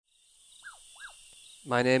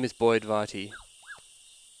My name is Boyd Varty.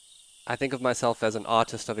 I think of myself as an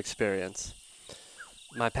artist of experience.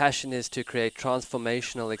 My passion is to create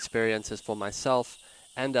transformational experiences for myself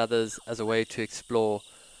and others as a way to explore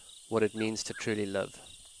what it means to truly live.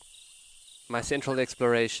 My central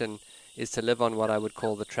exploration is to live on what I would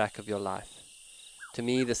call the track of your life. To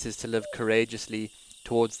me, this is to live courageously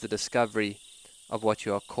towards the discovery of what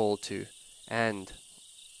you are called to and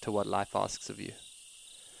to what life asks of you.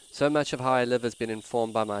 So much of how I live has been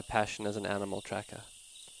informed by my passion as an animal tracker.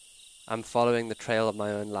 I'm following the trail of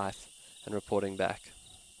my own life and reporting back.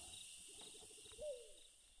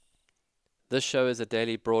 This show is a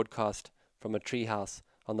daily broadcast from a treehouse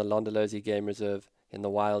on the Londolozi Game Reserve in the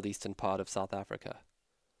wild eastern part of South Africa.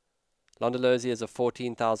 Londolozi is a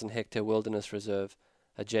 14,000 hectare wilderness reserve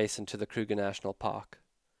adjacent to the Kruger National Park.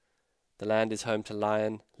 The land is home to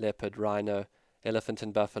lion, leopard, rhino, elephant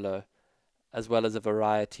and buffalo, as well as a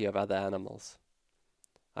variety of other animals.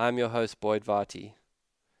 I'm your host, Boyd Varty.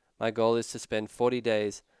 My goal is to spend 40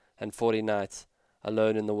 days and 40 nights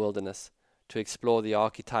alone in the wilderness to explore the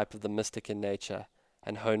archetype of the mystic in nature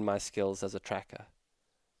and hone my skills as a tracker.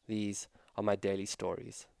 These are my daily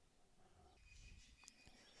stories.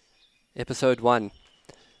 Episode 1,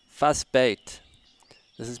 Fuss Bait.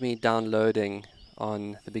 This is me downloading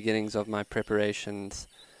on the beginnings of my preparations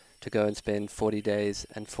to go and spend 40 days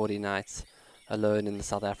and 40 nights alone in the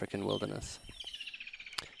South African wilderness.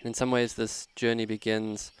 And in some ways this journey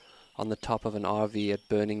begins on the top of an RV at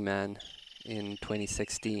Burning Man in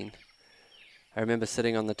 2016. I remember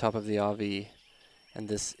sitting on the top of the RV and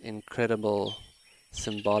this incredible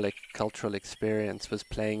symbolic cultural experience was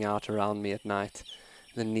playing out around me at night.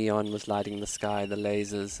 The neon was lighting the sky, the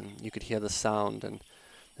lasers, and you could hear the sound and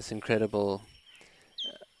this incredible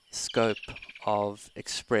scope of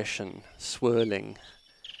expression swirling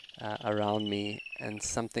around me, and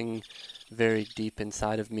something very deep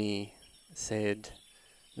inside of me said,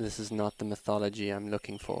 this is not the mythology I'm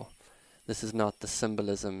looking for. This is not the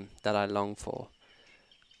symbolism that I long for.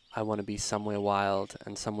 I want to be somewhere wild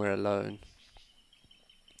and somewhere alone.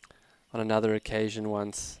 On another occasion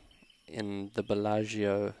once, in the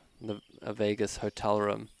Bellagio, a Vegas hotel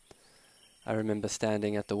room, I remember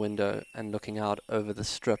standing at the window and looking out over the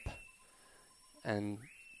strip, and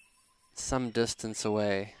some distance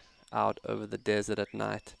away, out over the desert at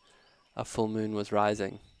night, a full moon was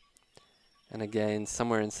rising. And again,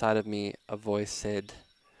 somewhere inside of me, a voice said,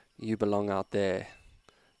 you belong out there.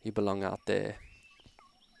 You belong out there.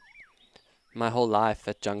 My whole life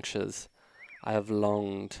at junctures, I have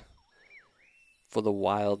longed for the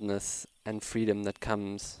wildness and freedom that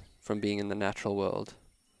comes from being in the natural world.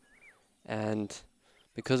 And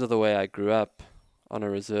because of the way I grew up on a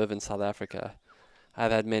reserve in South Africa,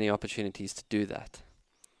 I've had many opportunities to do that.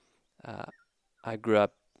 I grew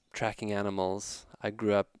up tracking animals. I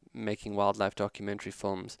grew up making wildlife documentary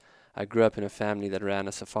films. I grew up in a family that ran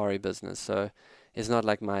a safari business, so it's not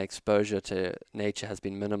like my exposure to nature has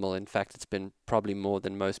been minimal. In fact, it's been probably more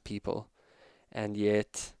than most people. And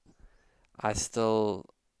yet, I still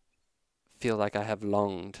feel like I have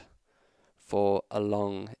longed for a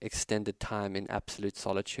long, extended time in absolute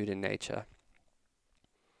solitude in nature.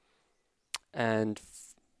 And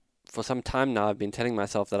for some time now, I've been telling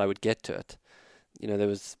myself that I would get to it. There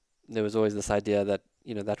was always this idea that,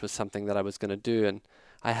 that was something that I was going to do, and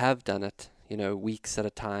I have done it, weeks at a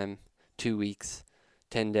time, 2 weeks,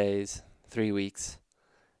 10 days, 3 weeks.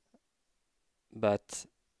 But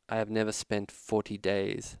I have never spent 40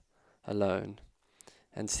 days alone.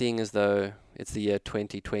 And seeing as though it's the year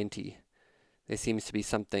 2020, there seems to be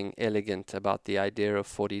something elegant about the idea of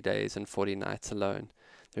 40 days and 40 nights alone.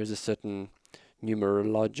 There's a certain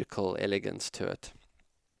numerological elegance to it.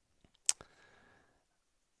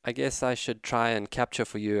 I guess I should try and capture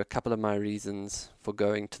for you a couple of my reasons for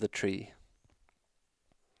going to the tree.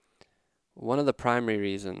 One of the primary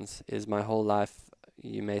reasons is my whole life,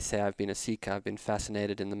 you may say I've been a seeker. I've been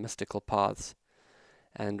fascinated in the mystical paths.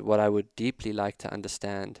 And what I would deeply like to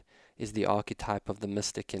understand is the archetype of the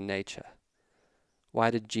mystic in nature. Why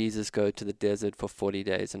did Jesus go to the desert for 40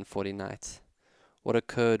 days and 40 nights? What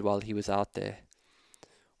occurred while he was out there?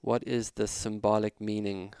 What is the symbolic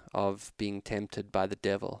meaning of being tempted by the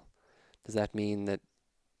devil? Does that mean that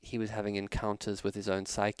he was having encounters with his own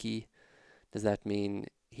psyche? Does that mean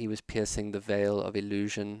he was piercing the veil of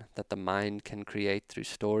illusion that the mind can create through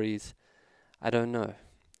stories? I don't know.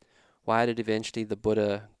 Why did eventually the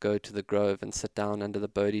Buddha go to the grove and sit down under the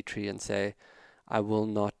Bodhi tree and say, I will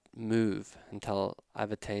not move until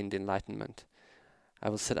I've attained enlightenment. I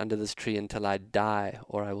will sit under this tree until I die,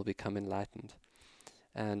 or I will become enlightened.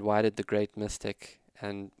 And why did the great mystic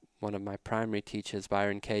and one of my primary teachers,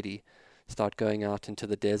 Byron Katie, start going out into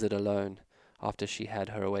the desert alone after she had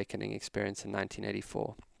her awakening experience in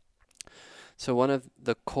 1984. So one of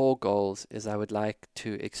the core goals is I would like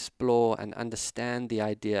to explore and understand the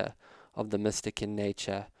idea of the mystic in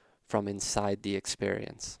nature from inside the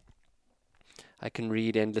experience. I can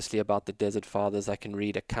read endlessly about the Desert Fathers. I can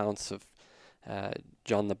read accounts of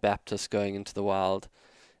John the Baptist going into the wild,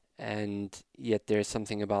 and yet there is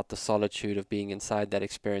something about the solitude of being inside that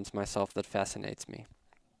experience myself that fascinates me.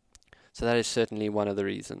 So that is certainly one of the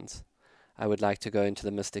reasons I would like to go into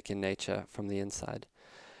the mystic in nature from the inside.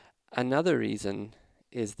 Another reason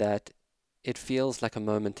is that it feels like a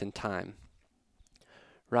moment in time.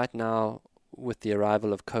 Right now, with the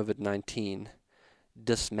arrival of COVID-19,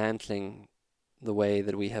 dismantling the way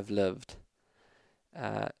that we have lived,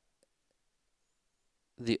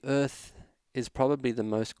 the earth is probably the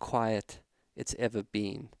most quiet it's ever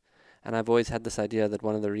been. And I've always had this idea that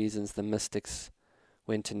one of the reasons the mystics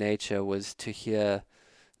went to nature was to hear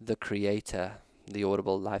the creator, the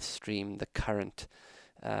audible life stream, the current,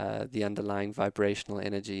 the underlying vibrational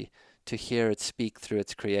energy, to hear it speak through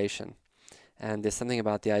its creation. And there's something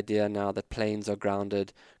about the idea now that planes are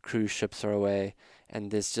grounded, cruise ships are away,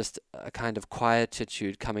 and there's just a kind of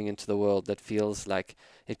quietude coming into the world that feels like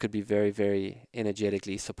it could be very, very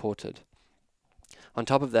energetically supported. On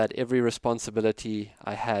top of that, every responsibility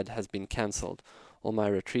I had has been cancelled. All my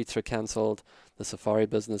retreats are cancelled, the safari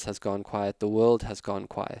business has gone quiet, the world has gone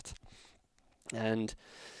quiet. And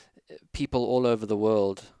people all over the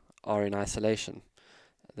world are in isolation.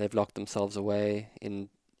 They've locked themselves away in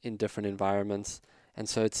different environments. And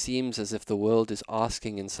so it seems as if the world is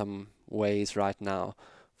asking in some ways right now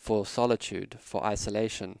for solitude, for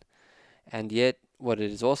isolation. And yet what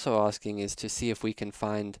it is also asking is to see if we can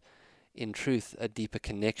find, in truth, a deeper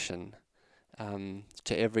connection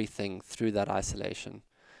to everything through that isolation.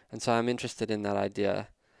 And so I'm interested in that idea.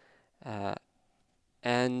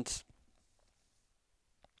 And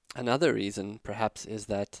another reason, perhaps, is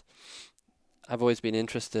that I've always been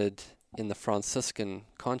interested in the Franciscan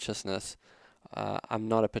consciousness. I'm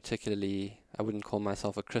not I wouldn't call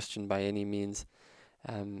myself a Christian by any means,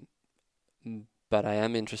 but I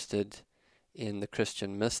am interested in the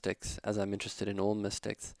Christian mystics, as I'm interested in all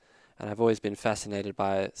mystics. And I've always been fascinated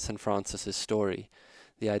by St. Francis's story,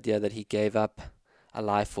 the idea that he gave up a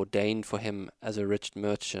life ordained for him as a rich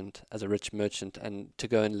merchant, and to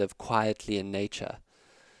go and live quietly in nature.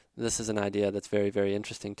 This is an idea that's very, very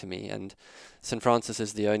interesting to me. And St. Francis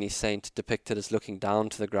is the only saint depicted as looking down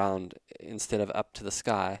to the ground instead of up to the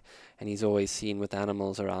sky, and he's always seen with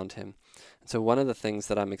animals around him. And so one of the things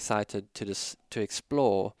that I'm excited to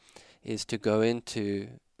explore is to go into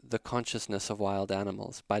the consciousness of wild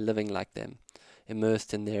animals by living like them,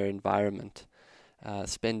 immersed in their environment,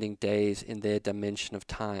 spending days in their dimension of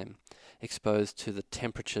time, exposed to the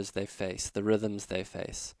temperatures they face, the rhythms they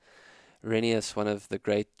face. Renius, one of the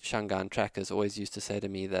great Shangaan trackers, always used to say to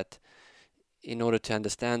me that in order to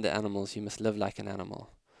understand the animals, you must live like an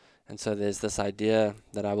animal. And so there's this idea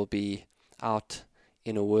that I will be out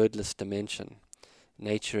in a wordless dimension.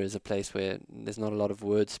 Nature is a place where there's not a lot of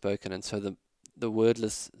words spoken, and so the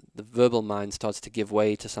verbal mind starts to give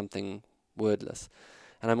way to something wordless.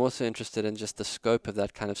 And I'm also interested in just the scope of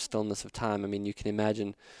that kind of stillness of time. I mean, you can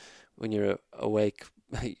imagine when you're awake,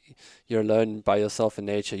 you're alone by yourself in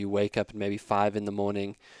nature, you wake up at maybe 5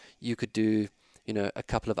 a.m, you could do, a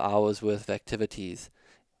couple of hours worth of activities,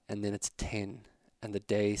 and then it's 10, and the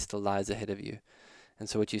day still lies ahead of you. And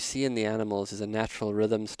so what you see in the animals is a natural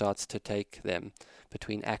rhythm starts to take them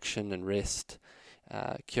between action and rest,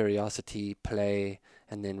 curiosity, play,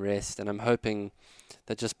 and then rest. And I'm hoping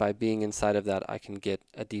that just by being inside of that, I can get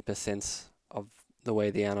a deeper sense of the way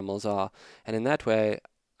the animals are. And in that way,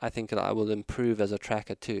 I think that I will improve as a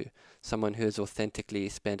tracker too, someone who has authentically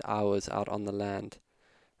spent hours out on the land.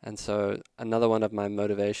 And so another one of my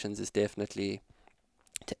motivations is definitely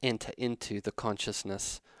to enter into the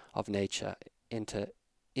consciousness of nature, enter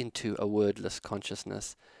into a wordless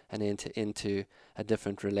consciousness, and enter into a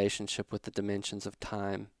different relationship with the dimensions of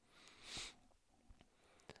time.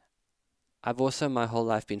 I've also my whole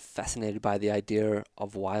life been fascinated by the idea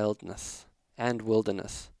of wildness and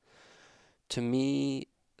wilderness. To me,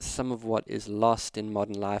 some of what is lost in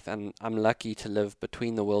modern life, and I'm lucky to live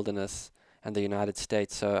between the wilderness and the United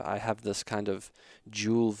States, so I have this kind of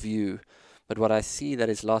dual view. But what I see that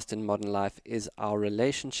is lost in modern life is our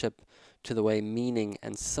relationship to the way meaning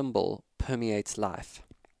and symbol permeates life.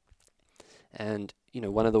 And,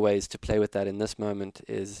 one of the ways to play with that in this moment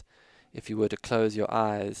is if you were to close your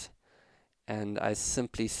eyes and I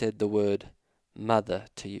simply said the word mother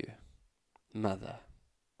to you. Mother.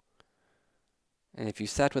 And if you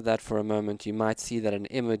sat with that for a moment, you might see that an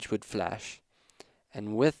image would flash.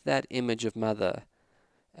 And with that image of mother,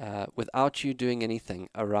 without you doing anything,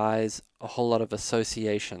 arise a whole lot of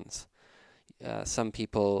associations. Some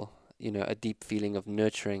people, a deep feeling of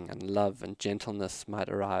nurturing and love and gentleness might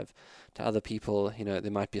arrive. To other people,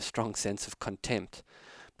 there might be a strong sense of contempt.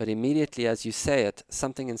 But immediately as you say it,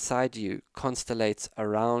 something inside you constellates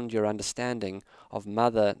around your understanding of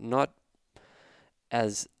mother, not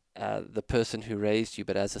as the person who raised you,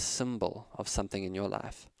 but as a symbol of something in your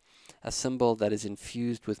life, a symbol that is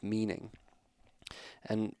infused with meaning.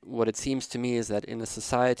 And what it seems to me is that in a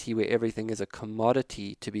society where everything is a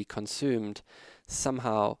commodity to be consumed,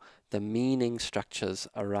 somehow the meaning structures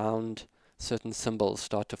around certain symbols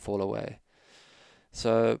start to fall away.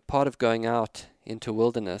 So part of going out into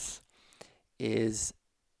wilderness is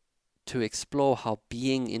to explore how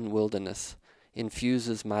being in wilderness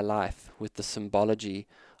infuses my life with the symbology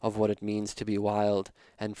of what it means to be wild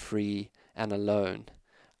and free and alone.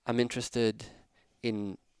 I'm interested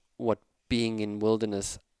in what being in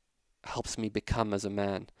wilderness helps me become as a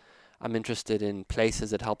man. I'm interested in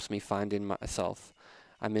places it helps me find in myself.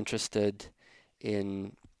 I'm interested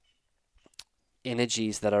in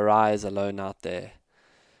energies that arise alone out there.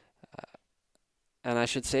 And I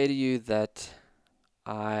should say to you that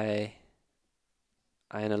I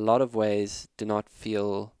in a lot of ways do not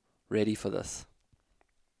feel ready for this.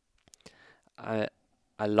 I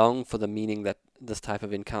long for the meaning that this type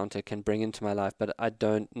of encounter can bring into my life, but I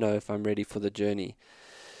don't know if I'm ready for the journey.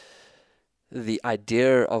 The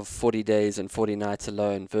idea of 40 days and 40 nights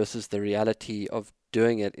alone versus the reality of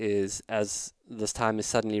doing it is, as this time is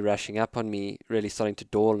suddenly rushing up on me, really starting to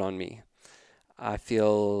dawn on me. I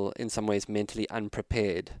feel in some ways mentally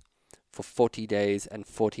unprepared for 40 days and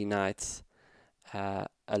 40 nights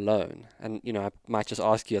alone. And, I might just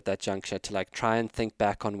ask you at that juncture to try and think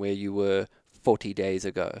back on where you were 40 days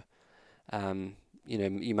ago.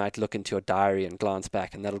 You might look into your diary and glance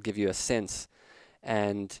back, and that'll give you a sense.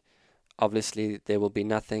 And obviously there will be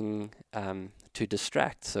nothing to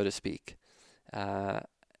distract, so to speak.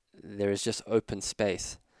 There is just open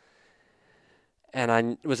space. And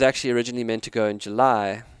I was actually originally meant to go in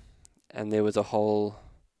July, and there was a whole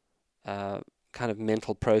kind of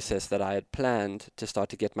mental process that I had planned to start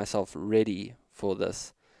to get myself ready for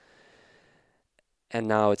this. And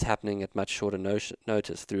now it's happening at much shorter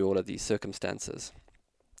notice through all of these circumstances.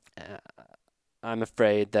 I'm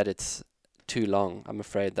afraid that it's too long. I'm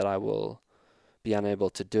afraid that I will be unable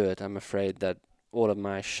to do it. I'm afraid that all of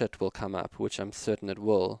my shit will come up, which I'm certain it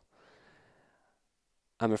will.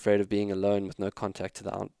 I'm afraid of being alone with no contact to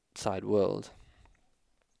the outside world.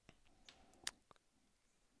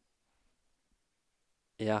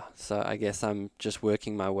 Yeah, so I guess I'm just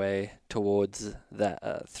working my way towards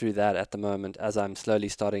that, through that at the moment, as I'm slowly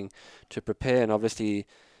starting to prepare. And obviously,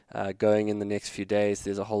 going in the next few days,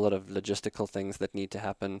 there's a whole lot of logistical things that need to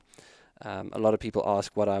happen. A lot of people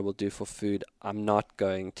ask what I will do for food. I'm not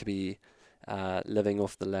going to be living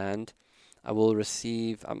off the land. I will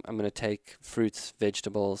receive, I'm going to take fruits,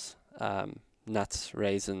 vegetables, nuts,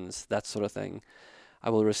 raisins, that sort of thing.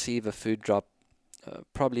 I will receive a food drop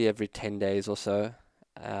probably every 10 days or so.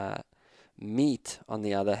 Meat, on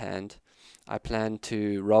the other hand, I plan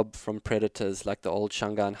to rob from predators like the old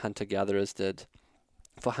Shangaan hunter-gatherers did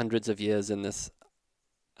for hundreds of years in this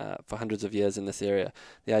area.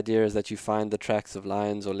 The idea is that you find the tracks of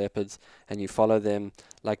lions or leopards and you follow them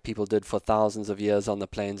like people did for thousands of years on the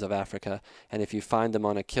plains of Africa. And if you find them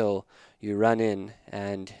on a kill, you run in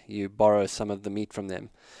and you borrow some of the meat from them.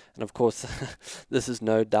 And of course, this is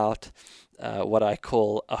no doubt what I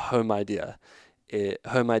call a home idea.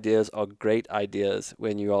 Home ideas are great ideas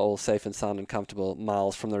when you are all safe and sound and comfortable,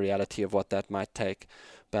 miles from the reality of what that might take.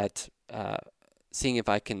 But seeing if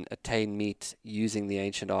I can attain meat using the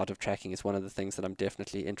ancient art of tracking is one of the things that I'm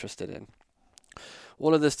definitely interested in.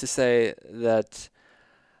 All of this to say that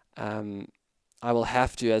I will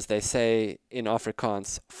have to, as they say in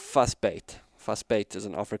Afrikaans, vasbyt. Vasbyt is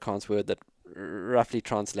an Afrikaans word that roughly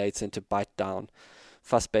translates into bite down.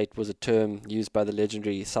 Vasbyt was a term used by the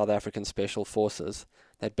legendary South African Special Forces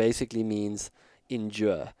that basically means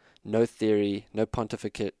endure. No theory, no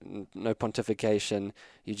pontification.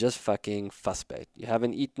 You just fucking vasbyt. You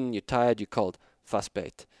haven't eaten, you're tired, you're cold.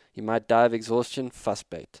 Vasbyt. You might die of exhaustion.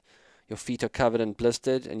 Vasbyt. Your feet are covered and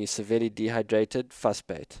blistered and you're severely dehydrated.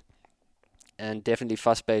 Vasbyt. And definitely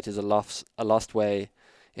vasbyt is a lost way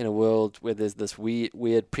in a world where there's this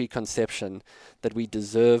weird preconception that we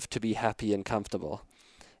deserve to be happy and comfortable.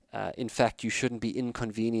 In fact, you shouldn't be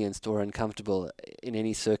inconvenienced or uncomfortable in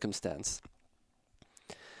any circumstance.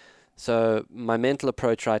 So my mental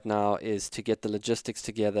approach right now is to get the logistics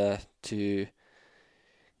together to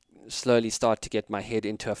slowly start to get my head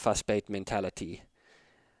into a fussbait mentality.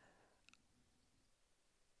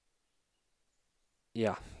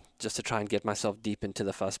 Yeah, just to try and get myself deep into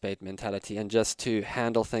the fussbait mentality and just to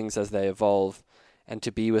handle things as they evolve and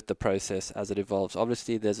to be with the process as it evolves.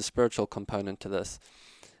 Obviously, there's a spiritual component to this.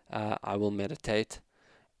 I will meditate.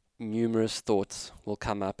 Numerous thoughts will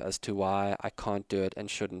come up as to why I can't do it and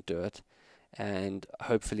shouldn't do it. And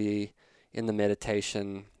hopefully, in the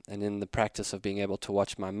meditation and in the practice of being able to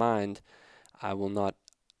watch my mind, I will not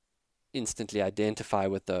instantly identify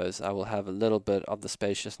with those. I will have a little bit of the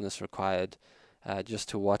spaciousness required just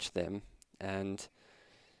to watch them and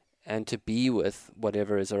to be with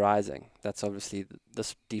whatever is arising. That's obviously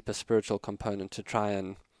this deeper spiritual component, to try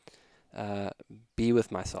and be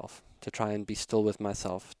with myself, to try and be still with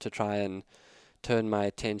myself, to try and turn my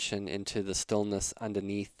attention into the stillness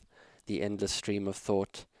underneath the endless stream of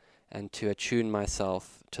thought, and to attune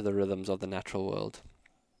myself to the rhythms of the natural world.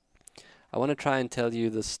 I want to try and tell you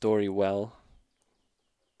this story well.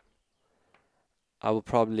 I will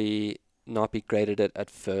probably not be great at it at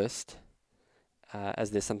first,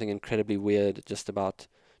 as there's something incredibly weird just about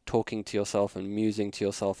talking to yourself and musing to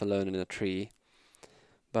yourself alone in a tree.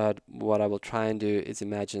 But what I will try and do is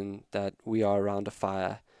imagine that we are around a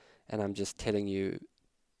fire and I'm just telling you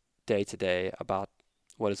day to day about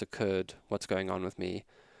what has occurred, what's going on with me,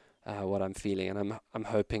 what I'm feeling, and I'm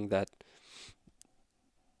hoping that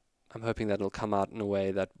it'll come out in a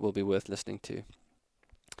way that will be worth listening to.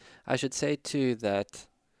 I should say too that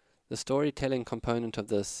the storytelling component of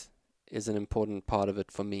this is an important part of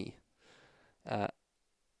it for me.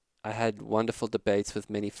 I had wonderful debates with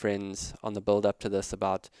many friends on the build up to this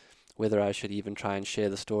about whether I should even try and share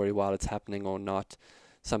the story while it's happening or not.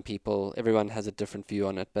 Everyone has a different view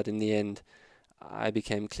on it, but in the end, I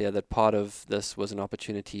became clear that part of this was an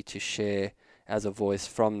opportunity to share as a voice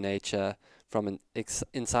from nature, from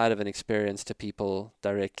inside of an experience to people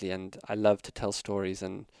directly. And I love to tell stories,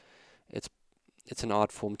 and it's an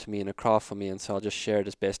art form to me and a craft for me, and so I'll just share it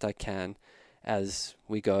as best I can as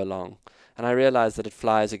we go along. And I realize that it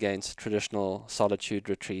flies against traditional solitude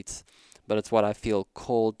retreats, but it's what I feel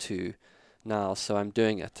called to now, so I'm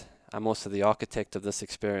doing it. I'm also the architect of this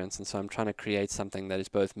experience, and so I'm trying to create something that is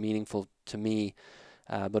both meaningful to me,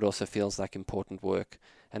 but also feels like important work,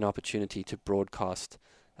 an opportunity to broadcast,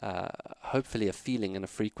 hopefully a feeling and a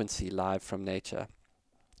frequency live from nature.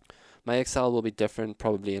 My exile will be different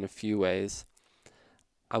probably in a few ways.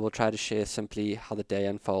 I will try to share simply how the day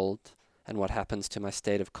unfolds and what happens to my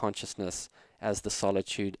state of consciousness as the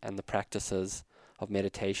solitude and the practices of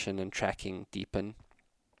meditation and tracking deepen.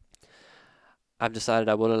 I've decided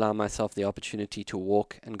I will allow myself the opportunity to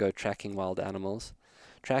walk and go tracking wild animals.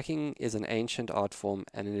 Tracking is an ancient art form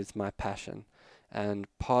and it is my passion. And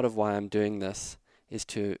part of why I'm doing this is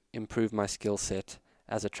to improve my skill set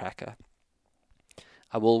as a tracker.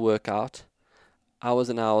 I will work out hours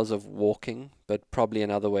and hours of walking, but probably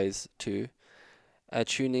in other ways too.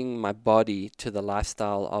 Tuning my body to the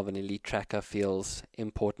lifestyle of an elite tracker feels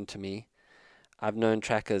important to me. I've known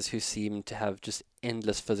trackers who seem to have just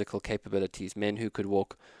endless physical capabilities, men who could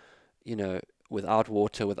walk, without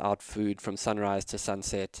water, without food, from sunrise to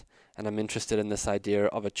sunset. And I'm interested in this idea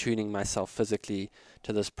of attuning myself physically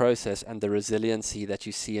to this process and the resiliency that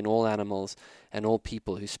you see in all animals and all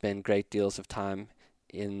people who spend great deals of time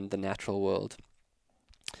in the natural world.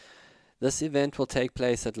 This event will take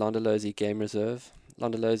place at Londolozi Game Reserve.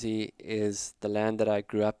 Londolozi is the land that I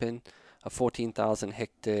grew up in, 14,000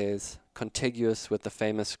 hectares, contiguous with the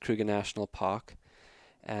famous Kruger National Park,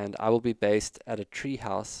 and I will be based at a tree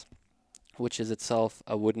house, which is itself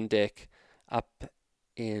a wooden deck up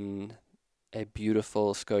in a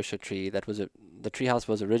beautiful Scotia tree. The treehouse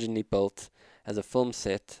was originally built as a film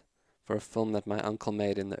set for a film that my uncle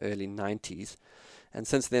made in the early 90s, and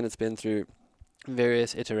since then it's been through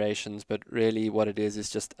various iterations, but really what it is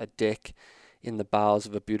just a deck in the boughs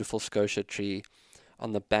of a beautiful Scotia tree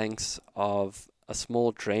on the banks of a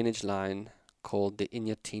small drainage line called the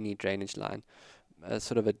Inyatini drainage line,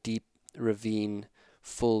 sort of a deep ravine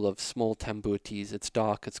full of small tambutis. It's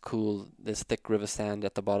dark, it's cool, there's thick river sand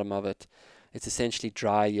at the bottom of it. It's essentially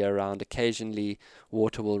dry year round. Occasionally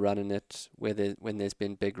water will run in it when there's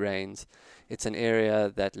been big rains. It's an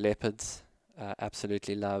area that leopards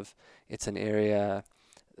absolutely love. It's an area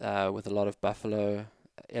with a lot of buffalo.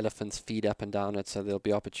 Elephants feed up and down it, so there'll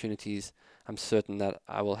be opportunities. I'm certain that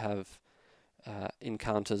I will have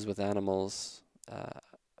encounters with animals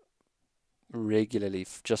regularly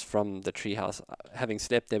just from the treehouse. Having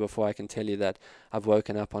slept there before, I can tell you that I've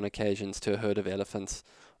woken up on occasions to a herd of elephants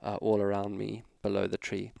all around me below the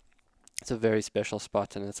tree. It's a very special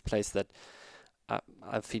spot, and it's a place that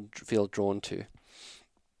I feel drawn to.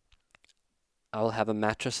 I will have a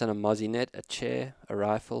mattress and a mozzie net, a chair, a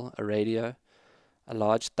rifle, a radio, a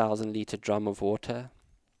large 1,000-liter drum of water,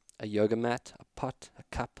 a yoga mat, a pot, a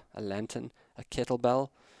cup, a lantern, a kettlebell,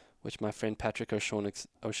 which my friend Patrick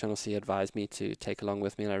O'Shaughnessy advised me to take along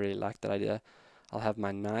with me, and I really like that idea. I'll have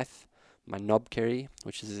my knife, my knob kerry,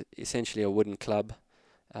 which is essentially a wooden club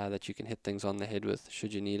that you can hit things on the head with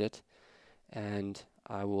should you need it, and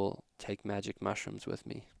I will take magic mushrooms with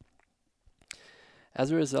me.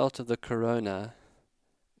 As a result of the corona,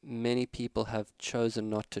 many people have chosen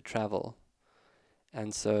not to travel,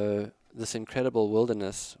 and so this incredible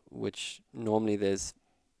wilderness, which normally there's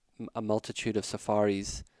a multitude of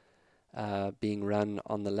safaris being run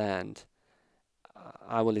on the land,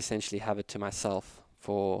 I will essentially have it to myself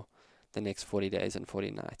for the next 40 days and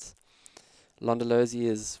 40 nights. Londolozi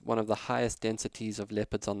is one of the highest densities of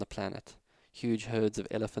leopards on the planet. Huge herds of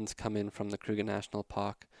elephants come in from the Kruger National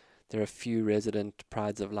Park. There are few resident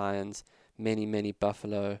prides of lions, many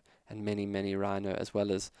buffalo, and many rhino, as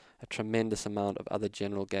well as a tremendous amount of other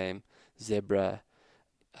general game: zebra,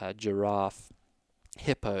 giraffe,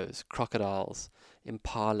 hippos, crocodiles,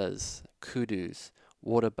 impalas, kudus,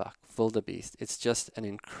 waterbuck, wildebeest. It's just an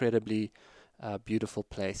incredibly beautiful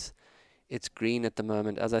place. It's green at the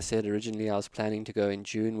moment. As I said, originally I was planning to go in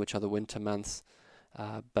June, which are the winter months,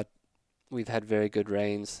 but we've had very good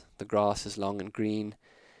rains. The grass is long and green.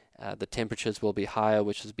 The temperatures will be higher,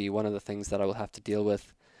 which will be one of the things that I will have to deal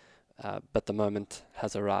with, but the moment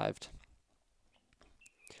has arrived.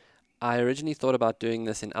 I originally thought about doing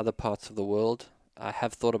this in other parts of the world. I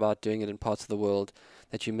have thought about doing it in parts of the world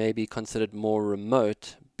that you may be considered more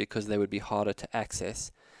remote because they would be harder to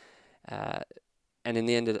access. And in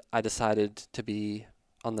the end, I decided to be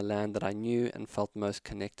on the land that I knew and felt most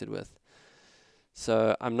connected with.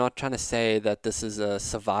 So I'm not trying to say that this is a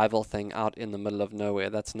survival thing out in the middle of nowhere.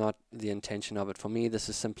 That's not the intention of it. For me, this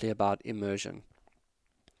is simply about immersion.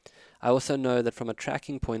 I also know that from a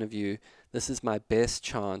tracking point of view, this is my best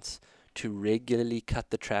chance to regularly cut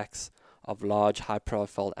the tracks of large,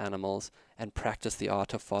 high-profile animals and practice the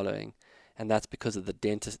art of following. And that's because of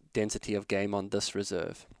the density of game on this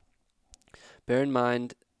reserve. Bear in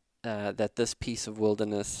mind that this piece of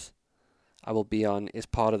wilderness I will be on is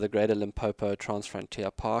part of the Greater Limpopo Transfrontier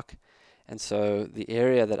Park, and so the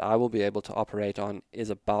area that I will be able to operate on is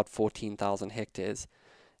about 14,000 hectares,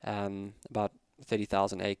 about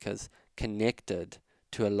 30,000 acres, connected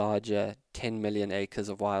to a larger 10 million acres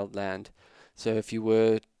of wild land. So if you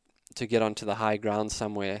were to get onto the high ground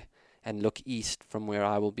somewhere and look east from where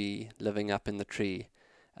I will be living up in the tree,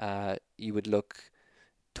 you would look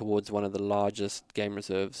towards one of the largest game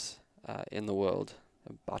reserves in the world,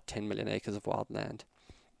 about 10 million acres of wild land.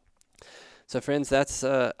 So friends, that's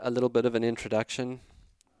a little bit of an introduction.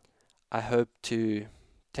 I hope to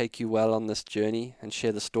take you well on this journey and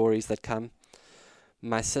share the stories that come.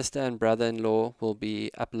 My sister and brother-in-law will be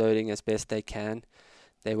uploading as best they can.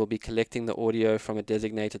 They will be collecting the audio from a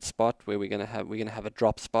designated spot where we're gonna have a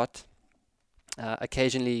drop spot.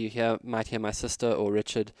 Occasionally you might hear my sister or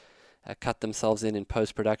Richard cut themselves in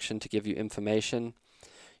post-production to give you information.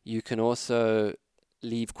 You can also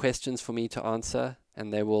leave questions for me to answer,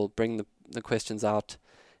 and they will bring the questions out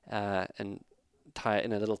and tie it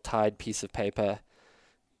in a little tied piece of paper,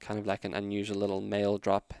 kind of like an unusual little mail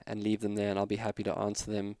drop, and leave them there, and I'll be happy to answer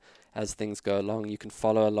them as things go along. You can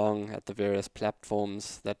follow along at the various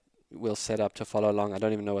platforms that we'll set up to follow along. I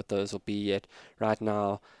don't even know what those will be yet. Right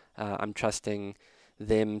now, I'm trusting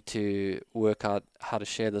them to work out how to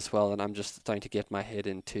share this well, and I'm just starting to get my head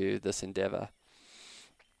into this endeavor.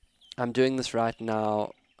 I'm doing this right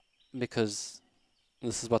now because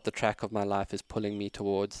this is what the track of my life is pulling me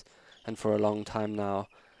towards, and for a long time now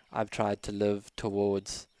I've tried to live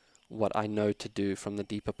towards what I know to do from the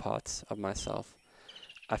deeper parts of myself.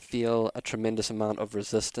 I feel a tremendous amount of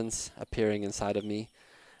resistance appearing inside of me.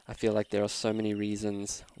 I feel like there are so many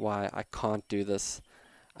reasons why I can't do this.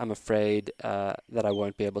 I'm afraid that I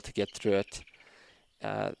won't be able to get through it.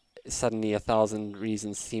 Suddenly 1,000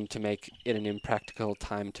 reasons seem to make it an impractical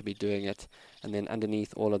time to be doing it, and then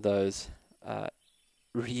underneath all of those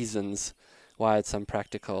reasons why it's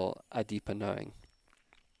unpractical, a deeper knowing.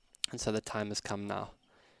 And so the time has come now,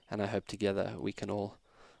 and I hope together we can all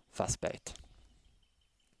fuss bait.